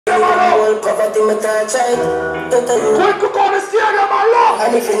what him touch right. Don't tell you. Quick to go to the stadium, my love.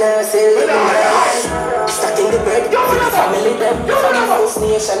 And if you never say living right, stacking the bread, the family them, from the house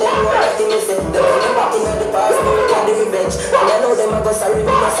nation, everyone that thing is them. They come back in the past, they get the revenge. And I know them, I go sorry, me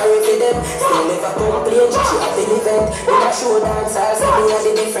not sorry for them. Still never complain, she at the event. We not show dancers, so we are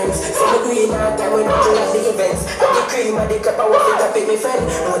the difference. So we do it all time, we not do at the events. And the cream and the cup, I want to pick me friend.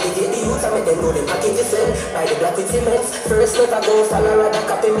 Now they get the youth, I make them know them back in the cell. By the black with cement, first never go follow, rather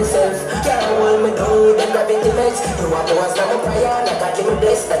copy myself. Can't hold me down with them grabbing the meds. You want to ask them a prayer, and I got you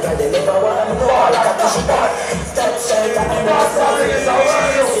blessed. That girl, they never want me, no, all I got to shit out. Stop shelter, and I'm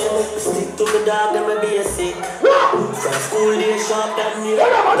stick to the dog, them a be a sick. From school, they shop down near. They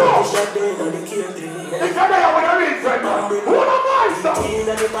shop down on the kill tree. It's not there when I read, friend. Who am I, sir? In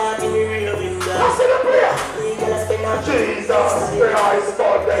the party, we real window. What's in the prayer? We gotta spend our Jesus, Christ,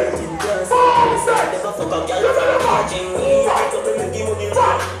 God, baby. Oh, sex. Never fuck up, girl, you're watching me. I come and give money.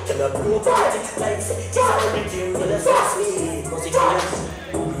 Can I prove it? Like, it's all the dream, but it's so sweet. Music,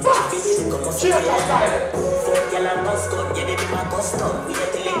 She has got time. girl, I'm custom, yeah, they be my custom. We get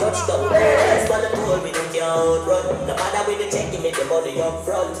till it touchdown. That's what I'm told, we don't care how it run. No matter when they check, you make the money up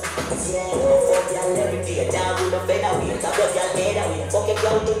front. Yeah, fuck y'all every day. Down with the featherweight. I got y'all headaway. Fuck it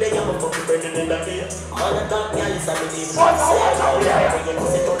down today, I'm a fucking friend in the day. Man, I talk y'all, it's a bit of What's up, yeah? you know,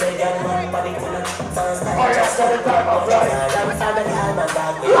 sit on the young man, panic full of first time. Oh, yes, the time of life. I'm sorry, I'm a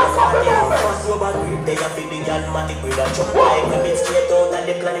dog. We are sorry. First rubber grip, they are feeling automatic with a chop. Like a bit straight out of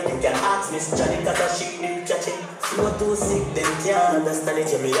the planet. You can ask Miss Johnny, cause I shit the judging. You're too sick, then can't understand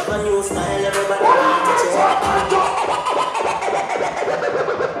it. You have a new style, everybody needs to check.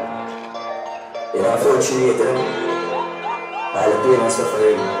 You're unfortunate, all the pain and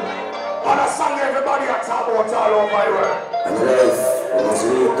suffering. On a song everybody at top about all over my world. And your life, you must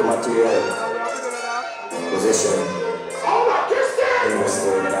relate to material, possession, Oh, my kiss and them. must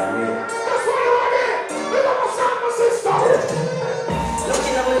stay in me. That's why you want it. We got my son, my sister.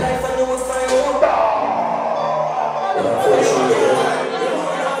 Looking at my life, I know what's fine. You're unfortunate.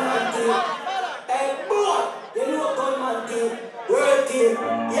 Hey, boy, you know what gunman do? Working.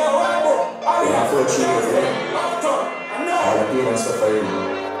 Yeah, what? You're unfortunate. All the pain and suffering.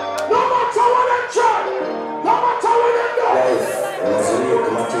 No matter what they try, no matter what they do, Life, you must relate to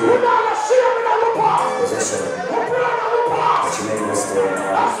we're material, not ashamed of the past. possession, We're proud of the past. but you make me stay in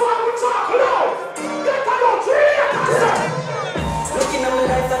That's why we talk loud. Get a note, really, I can say. Looking at my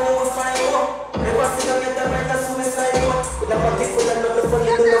life, I know we're fine. Never see them get the right as suicide. With a pocket full of love, the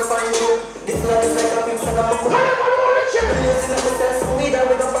funny do not find you. This love is like a pimp, and I'm a fool. I never know the shit. I'm losing myself, so we don't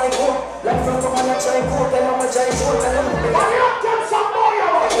with a bike home. Like from come on, I try and go, then I'm a giant short, and I'm a big. But you have done some more, you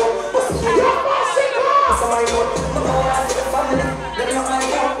know. You're passing class. So I know, I'm going out to the family. Then I'm my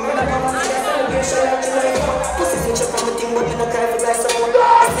own. I'm gonna come on to the celebration, like you like one. Pussy switch up on the thing, but you don't care if you like someone.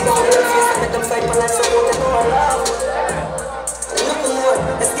 I see them on their face, and let them fight for life, support, I know I love. Nothing more,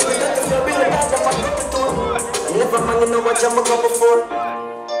 let's give it up if you're really bad, I'm a good to do. I never man, you know what I'm a go before.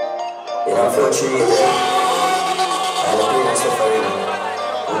 You're unfortunate. All the pain and suffering. You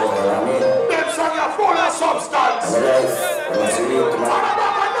know what I mean? Them song you're full of substance. And the life, you must relate to And my I'm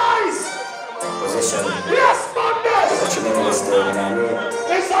not nice. possession. Yes, man, this. But you make me stay in me.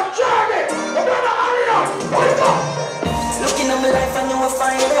 It's a journey. We're gonna hurry up. Wake up. Looking at my life, I know I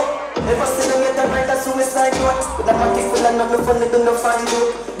find out. Never see them get a right as suicide note. With a monkey full of nothing funny, do not find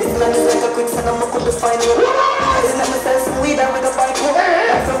you. This man is like a quicksand, I'm a good to find you. I didn't let myself some weed and with a bike home.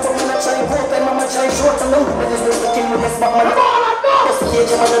 Like from coming a try go, and mama try short and long. I just the king with this back man. Just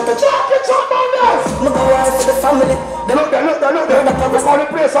cage him and I touch. Get up on this. No go out for the family. They Look there, look there, look there. Look how the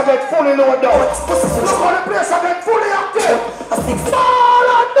place I get fully loaded down. pussy switch Look how the place I get fully active. I fix it. All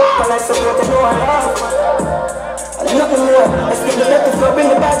of that. I support the no alarm. And nothing more. I skip the letter floor, bring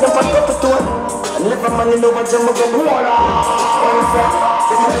the bag and pack up the store. And never man, you know what I'm gonna do. Voila.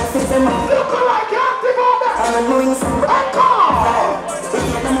 Look like you're active on that. I'm annoying some Hey, come.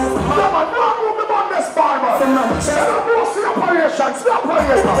 Come on, now move the band this farmer. Shut up, bro. See operations, see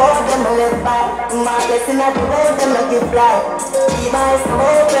operations. them a live by. My blessing at the road, them a give fly. Keep my eyes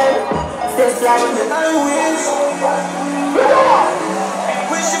open. Still flying the highways.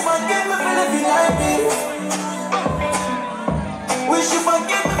 Wish you forget me for living like this. Wish you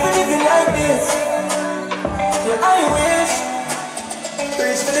forget me for living like this. Yeah, I wish.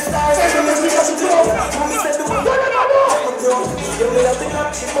 Reach for the stars. Mommy said the world. You will have to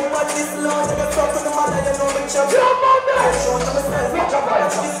knock shit up on this load. And I talk to the mother, you know me chop. I show to myself. Watch your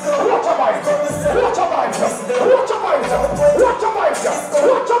vibes. Watch your vibes. Watch your vibes. Watch your vibes. Watch your vibes.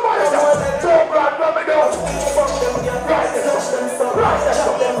 Watch your vibes. Don't brand, let me go. Right this up. Right this up. Right this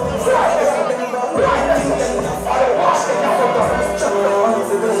up. Right this up. I wash it.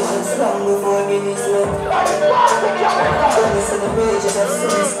 long before Guinness went. Promise in the wages of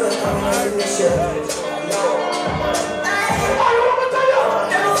sin spent on my mission.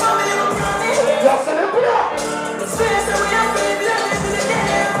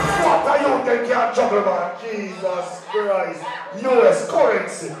 What are you think you can juggle, man? Jesus Christ. US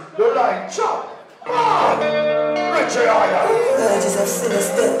currency. The line chop. Man! Richard Iron. Wages of sin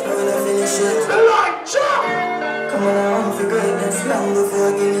spent on my mission. The line chop. Come on, I'm for greatness long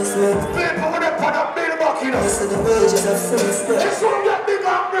before Guinness went. People with a pot of bill back in us. Promise in the wages of sin spent. This one get bigger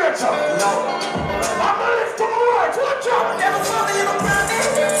and greater. No. I'm gonna lift to my words. Watch out. Never family, never promise.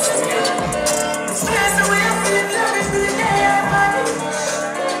 Stress away, I'm feeling nervous for the day I'm running.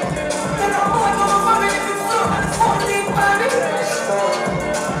 Then I'm on for my family, if it's so much fun, big body.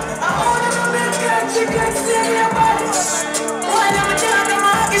 I'm on in my milk and chicken, see me about it. Why never tell them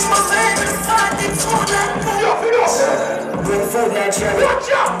I get my favorite fat, it's food like that. Yo, you know. Bring food like cherry.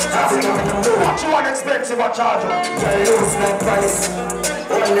 Watch out. What you want expensive or charge? You lose my price.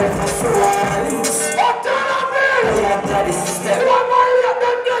 Only for fries. Uptown on me. Yeah, daddy, step. One more year,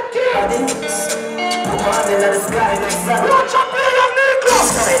 then get killed. I'm on in the sky next time. Watch out, play your Negro.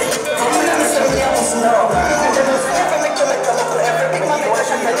 I'm gonna say yes, no.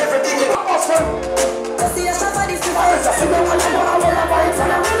 Everything. Awesome. See a somebody to fight. See the one I wanna fight.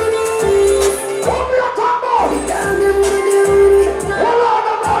 And I'm ready. What we are talking about? Hold on,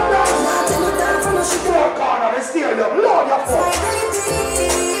 four corner, they steal them. Lord, your fault.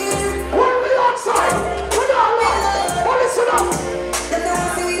 When we outside, we don't know. Oh, listen up.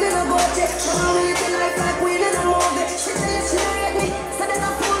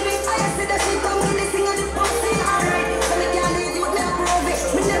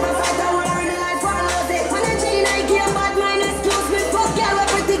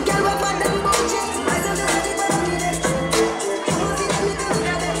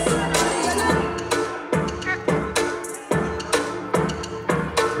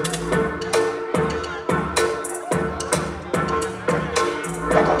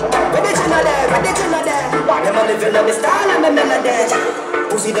 Them a living on the style and the melody.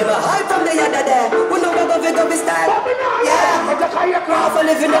 Pussy them a high from the other day. We know we go pick up the style. Yeah, craft a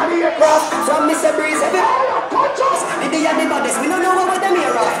living on the craft. From Mr. Breeze, every the day and the baddest. We don't know what them here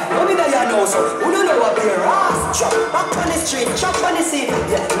off. No me know you know so. We don't know what be ass. Chop back on the street, chop on the scene.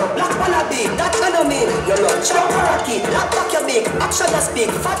 Yeah, no black on a beat. That's what I mean. You love chop or a key. Lock back your big. Action that speak.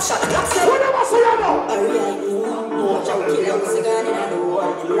 Fat shot. Lock say. What am I saying now? I really know. Chop kill up cigar in the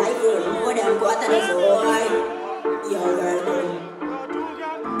world. Life will more than quarter of the world. Young girl,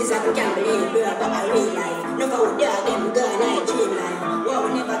 it's like we can't believe we're about a real life. Never would dare them girl like dream life. Well, we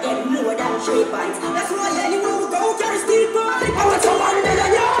never get more than 3 pints. That's why anywhere we go, carry steel boy. I want someone in the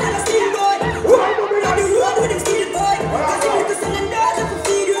yard and a steel boy. Why do we not the road with them steel boy? Cause if you can sell them doors up for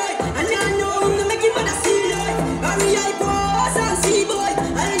feed right. And I know him to make him on a steel life. And we are boss and sea boy.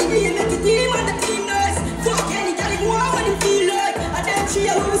 And we make the team and the team nice. Fuck any girl in war when him feel like. And then she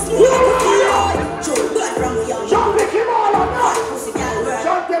a who's smooth and feel like. Joe, blood from we young. Jump pick him all up now. Pussy girl work.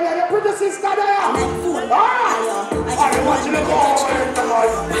 Jump them here, the pretty sister there. I want you to go over in the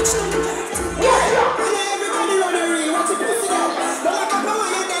life. Everybody run the ring, what's the pussy girl? Don't like a boy,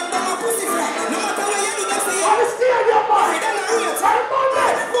 you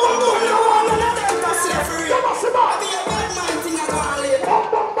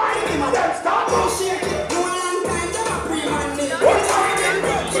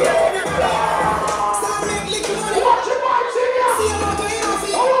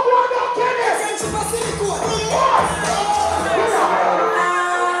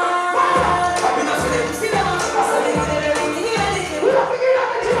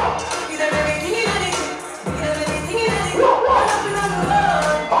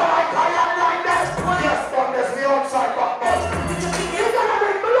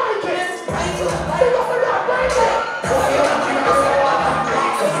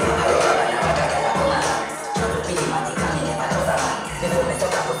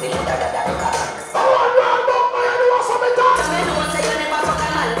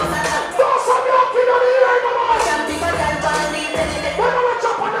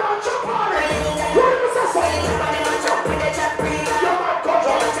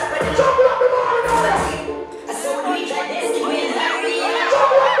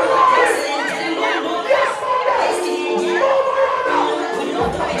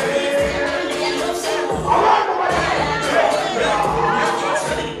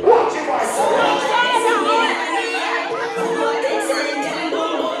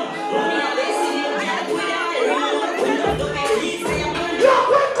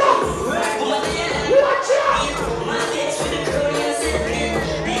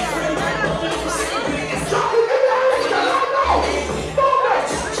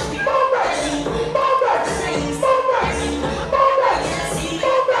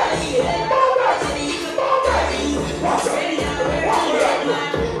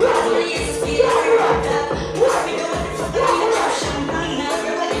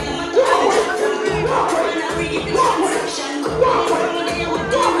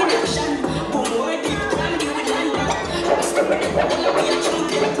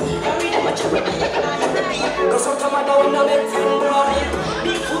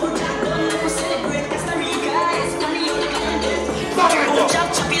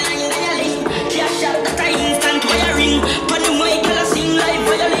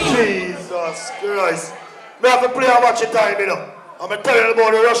Jesus Christ. Me have to play and watch the time, you know. I'm telling you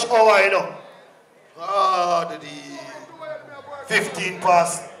about the rush hour, you know. Ah, the 15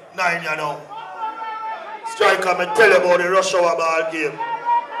 past 9, you know. Striker, I'm tell you about the rush hour ball game.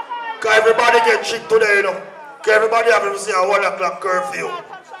 Because everybody get tricked today, you know. Because everybody have to say a 1 o'clock curfew.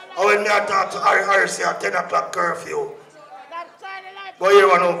 And when me talk to Harry say a 10 o'clock curfew. But here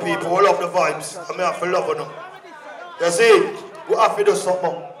I know people who love the vibes. And me have to love them. You see, we have to do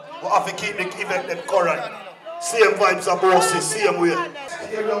something. We have to keep the event them current. Same vibes are bosses, same way.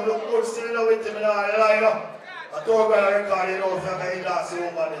 You don't look good still in the winter, I don't lie, you know. I told God I record, you know, if I can last the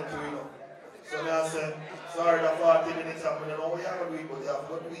woman then too, you know. So I said, sorry, the 40 minutes I'm going to know what you have to do it, but you have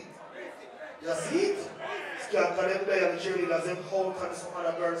to do it. You see it? Can't call them there and the cheerleaders, them out and some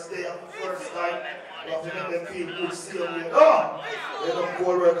other girls stay up the first time. You have to make them feel good, same way. No! They don't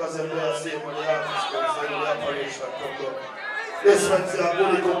go workers them there, same when the artists go, same when the operation come down. This one say, I'm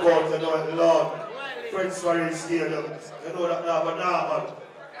going to go out, you know, the Lord. Friends for his stadium, you know that now, but now, man.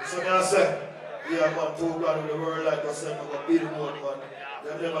 So I say, yeah, man, 2 grand with the world like I said, I'm going to build one, man.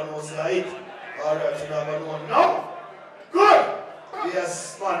 You never know, say, I eat. Alright, you never know. No! Good!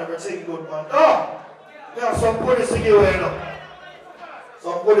 Yes, man, everything good, man. No! There are some goodies to give away, you know.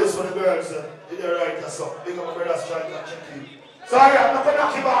 Some goodies for the girls, in the right or so. Big up my brother's trying to check you. Sorry, I'm not going to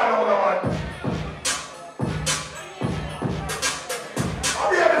knock him out now, man. I'm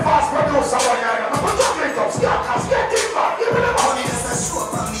here to fast producer one night. I'm going to chocolate up, get in, man. Give me the money. That's a show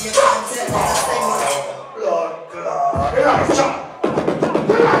from me, you can't tell me. Blood clot. The light shot.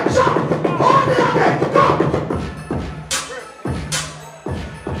 The light shot. Hold me again, go.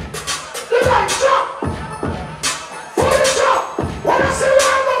 The light shot. Full shot. What I say,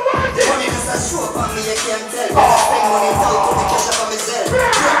 I'm going to want it. Money that's a show from me, you can't tell. Spend money down to the cash up on myself.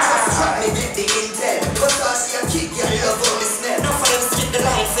 Just trap me, get the intel. But I see a kick, you love on the smell. Now for them skip the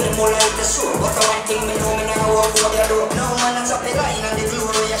line for the more like the show. But the one thing me know me now walk over the door. Now man I drop the line and the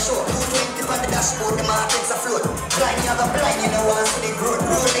glory I show. 220 on the dashboard, the market's afloat. Blind you have a blind, you know I see the growth.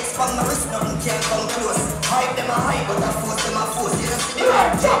 Rolex from my wrist, nothing can come close. Hype them a hype, but I force them a force. You don't see the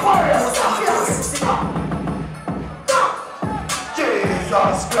right, most of my close.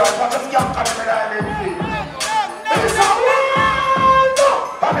 Jesus Christ, what is young coming with that energy? It's a world!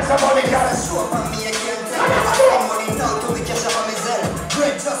 And it's a money can show from me again. Spend money now to be cash up on myself.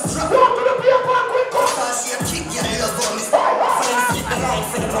 Bread just drop. Go to the paper, quick go. I see a kick, you love on me. For them skip the line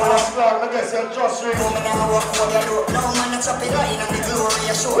for the more. I guess you're just ready. No man I walk over the door. Now man I chop the line and the glory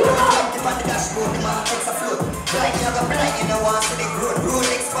I show. 20 on the dashboard, the market's afloat. Blind you have a blind, you know I see the growth.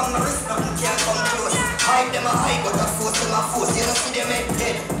 Rolex from my wrist, nothing can come close. Hype them a hype, but I force them a force. You don't see them head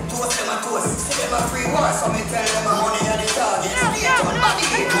dead, toast them a toast. See them a free war, so me tell them a money at the target. Money at the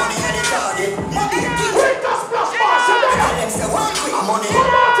target. Money at the target. Tell them say one quick money.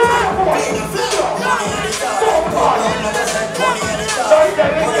 Pay the flow. Money at the target. Money at the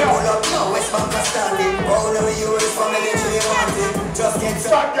target. Money pull up now, West Bank a standing. All over you is from military wanted. Just get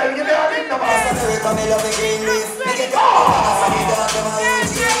some. West America, me love a green leaf. Me get the for the dog, them a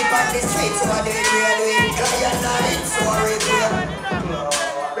age. Keep on the street, so I do it really. Giant night, so I replay.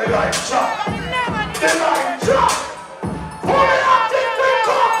 The light shot. The light shot. Pull it up, think we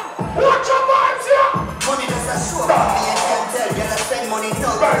come. Watch your vibes here. Money does a show for me, I can't tell. You gotta spend money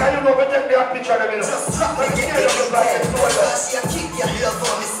now. Right, you know, but take me a picture of me. Just drop me, get the intel. I see a kick, you love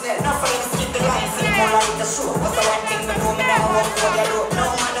on me smell. Now for them skip the line, for them more like the show. But the one thing me know me now, walk over the door.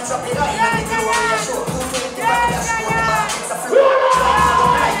 Now man, I drop the line and the glory I show. 220 on the dashboard, the market's afloat.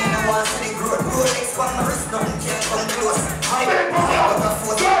 Blind, you know I see the growth. Rolex from my wrist, nothing can come close. Hype, but I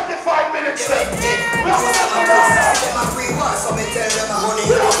force 35 minutes left. Them a free war, so me tell them money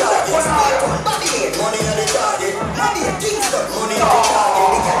at the target. Money at the target. Money at Kingston. Money at the target.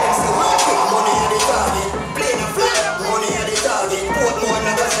 They get them say one quick. Money at the target. Play the flag. Money at the target. Portmore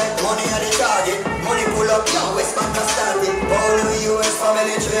never said money at the target. Money pull up now, West Bank a started. All the US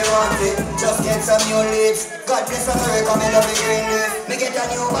family tree wanted. Just get some new leaves. God bless America, me love the green leaf. Me get a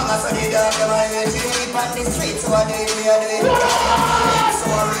new bag, so the dog them a hate. You sleep on the street, so I do it, me a do it. So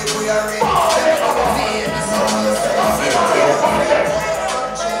I reap, we are reap.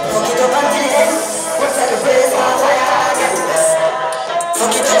 Fuck it up until the end. Set the place on fire again.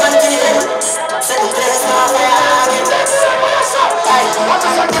 Fuck it up until the end. Set the place on fire again.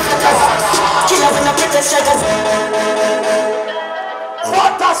 Kill up in the pretty shackles.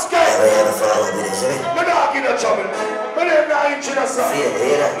 What a scale! I'm not in trouble. I'm not in trouble. Fuck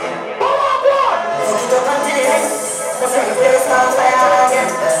it up until the end. Set the place on fire again.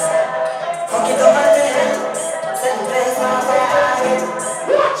 Fuck it up until the end. Set the place on fire again.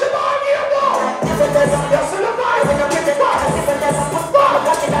 Watch it on here now! Different as I'm just in the vibe. When I'm pretty fast, different as I'm put far.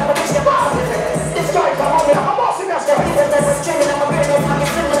 Got it out of the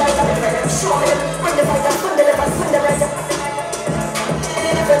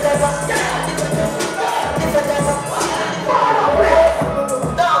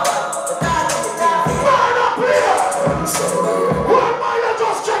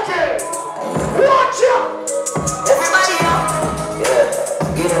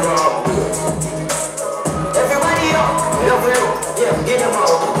get them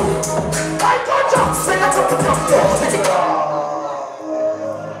out. I got jump, sing it up the top, let it go.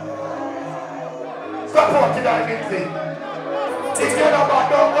 Stop out to that midfield. If you're not bad,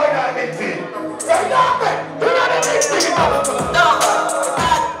 don't go in that midfield. Right now, man. You're not in midfield. No.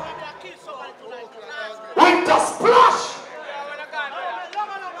 Winter splash.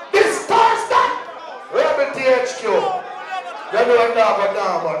 This Thursday. Rebel THQ. You know it now, but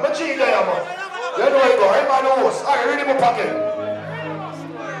now, man. But you there, man. You know it, go. I'm on the host. I read in my pocket.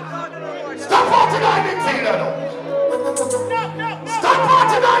 Stop out to that midfield, you know. Stop out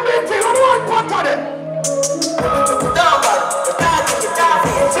to that midfield. I want to put on it.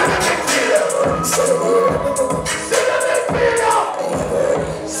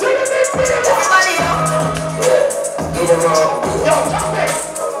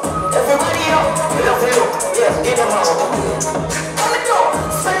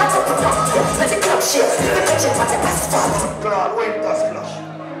 God, winter splash.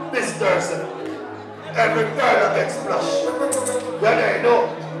 This Thursday. Every girl gets splash. Yeah, they know.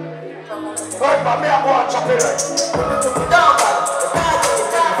 Right, but me, I'm going to chop it right.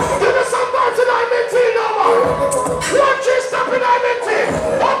 Give me some parts in our meeting now, man. Watch you step in our meeting.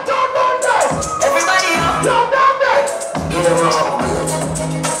 Uptown, down there. Everybody up. Down there. Get them out.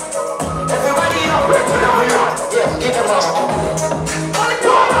 Everybody up. Yeah, get them out.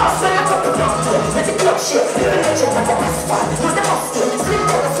 Let it go, shit. Let it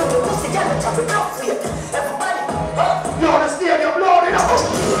You understand? You're blown up.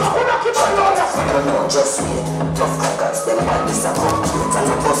 I'm going to keep on blown up. I don't know, just wait. Tough crackers, them might be some compute. And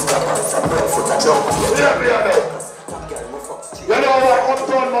the bus crackers, and barefoot, I don't care. You know what?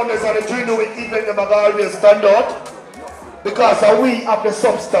 Uptown Mondays are the dream week event them always stand out. Because we have the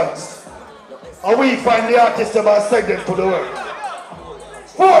substance. And we find the artists that are send them to the world.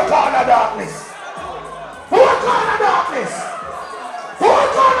 Four corner darkness. Four corner darkness. Four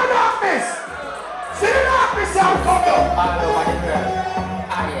corner darkness. See the darkness out come up. All over the world.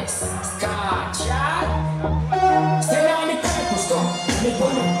 Ah yes. Scotch. Stay on the campus though.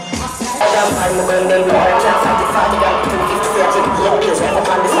 I'm going to go and I'm 40 grand, 250 yeah, bills, I'm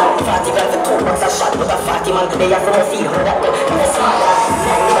on the side, 40 grand, the 2 bucks a shot, but a 40 man today, I'm from a field, that way, I'm a smart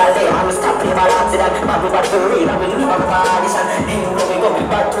guy, day, I'm a stop, I'm an accident, I'm about to read, I'm in the parties, and then we go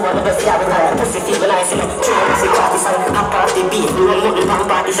back to another theory, I'm pussy fever, I see, 2 months in parties, and I'm part of the beat, we won't move in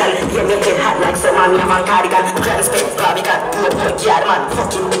parties, and yeah, make it hot like some man, I'm on cardigan, grand spec, barbican, no yard man,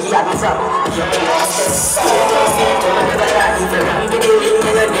 fucking big yard man from,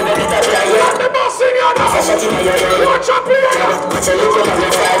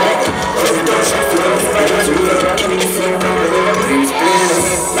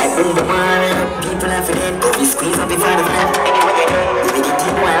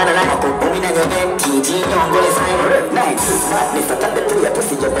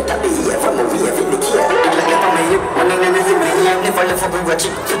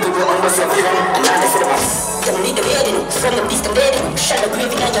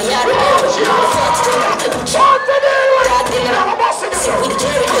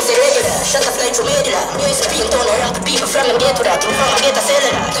 shut the flight to media. Music being thrown around the people from the gate to that. From the gate to sell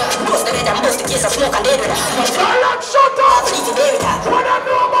it. Most of it and most of the case of smoke and dead with that. Shut up! Believe in David. What I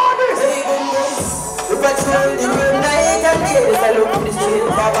know about this? The patrol in the night and day. If I look in the street,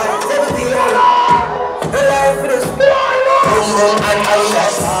 Baba, never be alive. Alive for the spoil. And I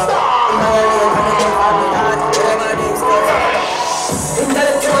got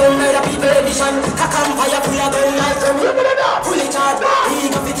intellectual made of people edition. I come fire full of gun like them. Pull it out. He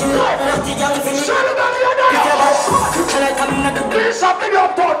got it in like the young finish. Can I come in at the There's something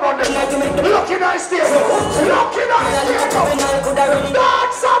up on Monday. Looking nice there. Looking nice there.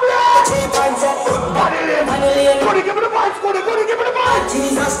 Dance some love. Money lane. Go to give me the vibes. Go to give me the vibes.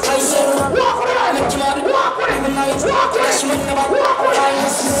 Jesus Christ. Walk with it. Walk with it. Walk with it. Walk with it.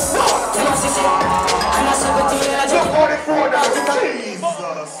 Look on it for now.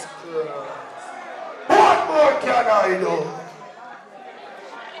 Jesus. What more can I do?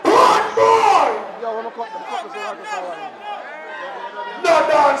 What more? No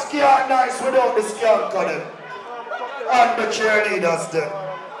dance can't nice without the skank on it. And the cheerleaders there.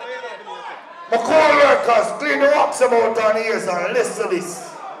 My co-workers clean the rocks about on ears and listen to this.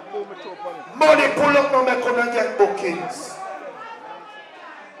 Money pull up now me couldn't get bookings.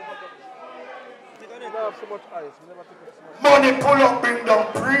 Money pull up bring down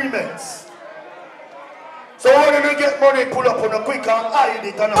payments. So when you get money pull up on a quick and hide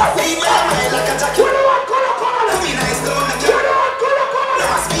it and somebody got the color finish.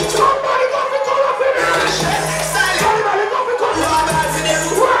 Somebody got the color finish.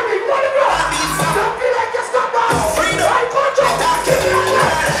 Don't be like a stop. I punch up.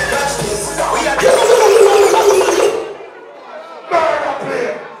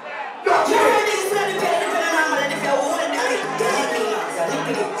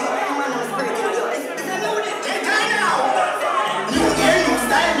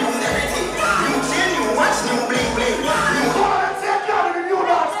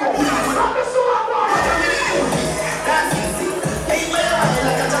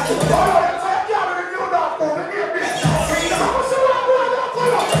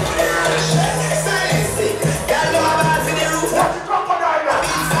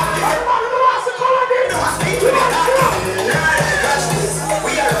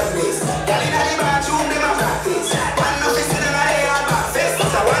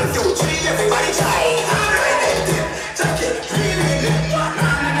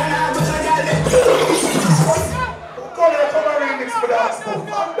 No,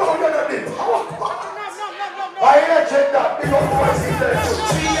 you're not it. I legend that. Big up voice in there.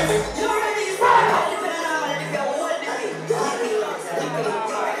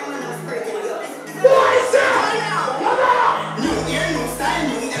 Voice in! New year, new style,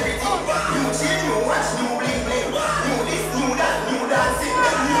 new everything. New chain, new watch, new bling bling. New this, new that, new dancing.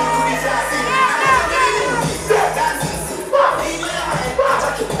 New to this dancing. Dancing.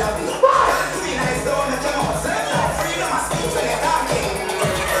 Projector with a beat. Can't do the nice down the town. Freedom of speech when you're talking.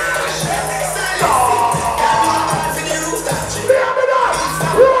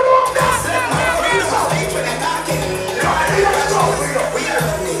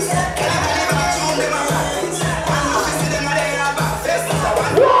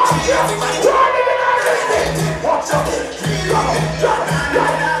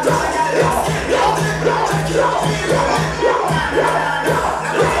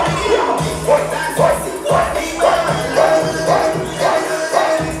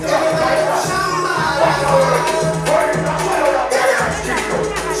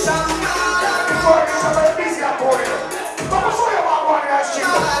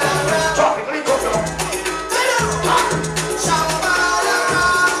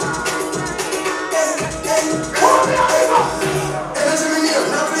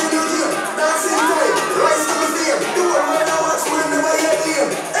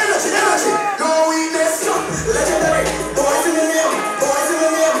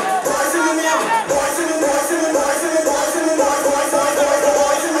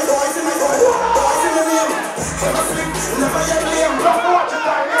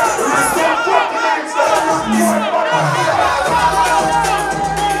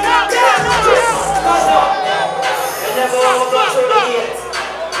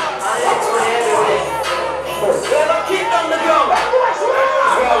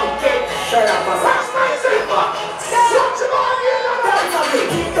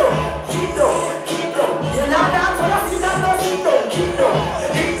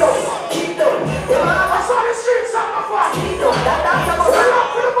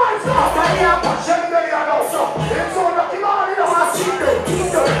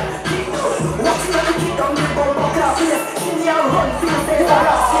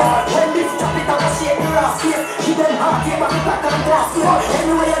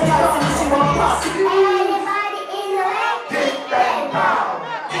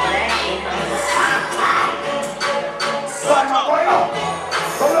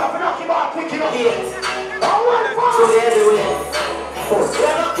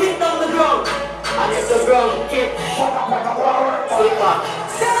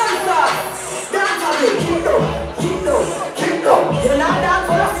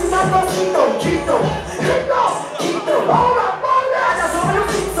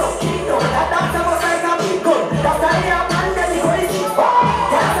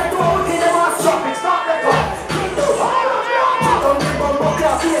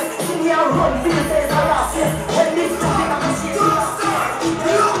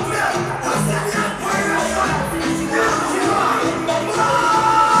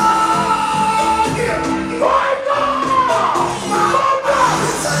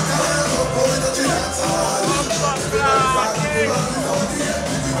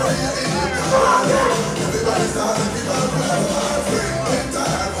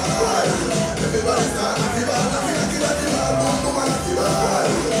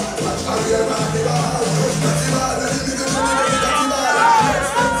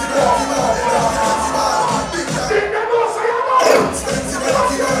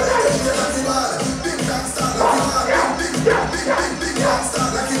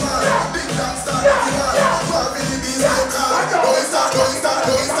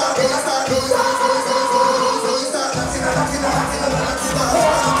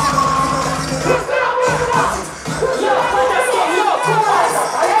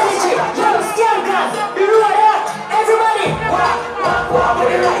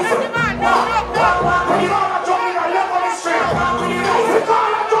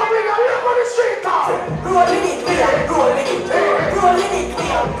 Rolling it, we are rolling it.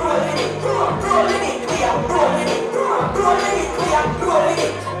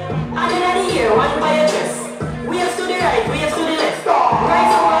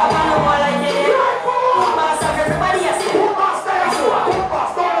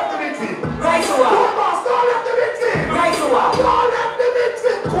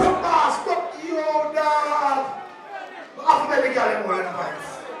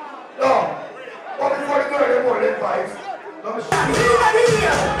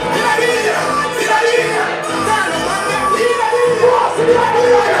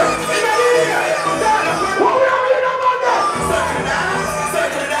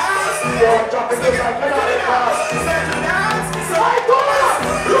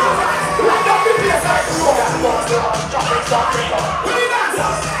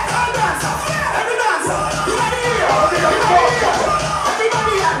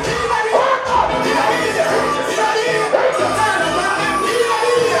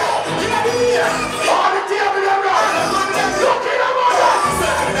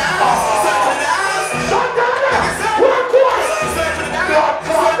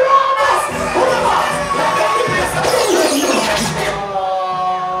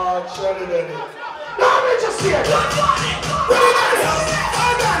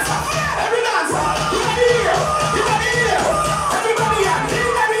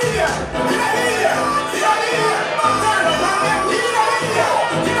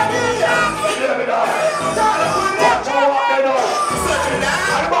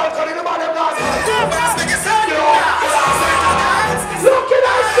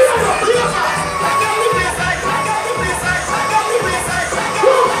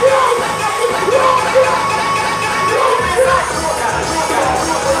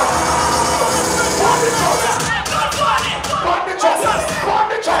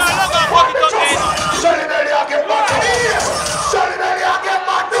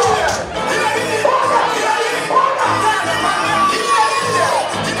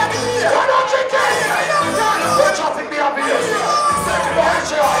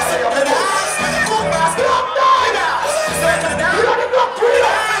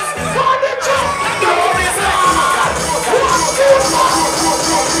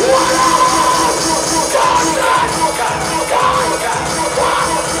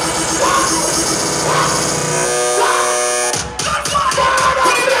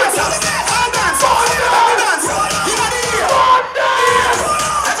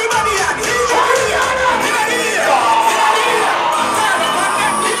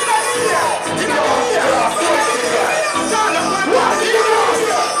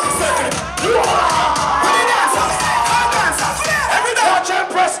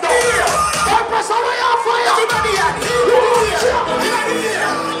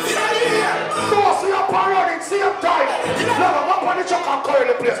 See up tight. Now I'm up on the truck and curl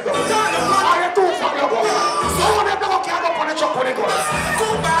the place down.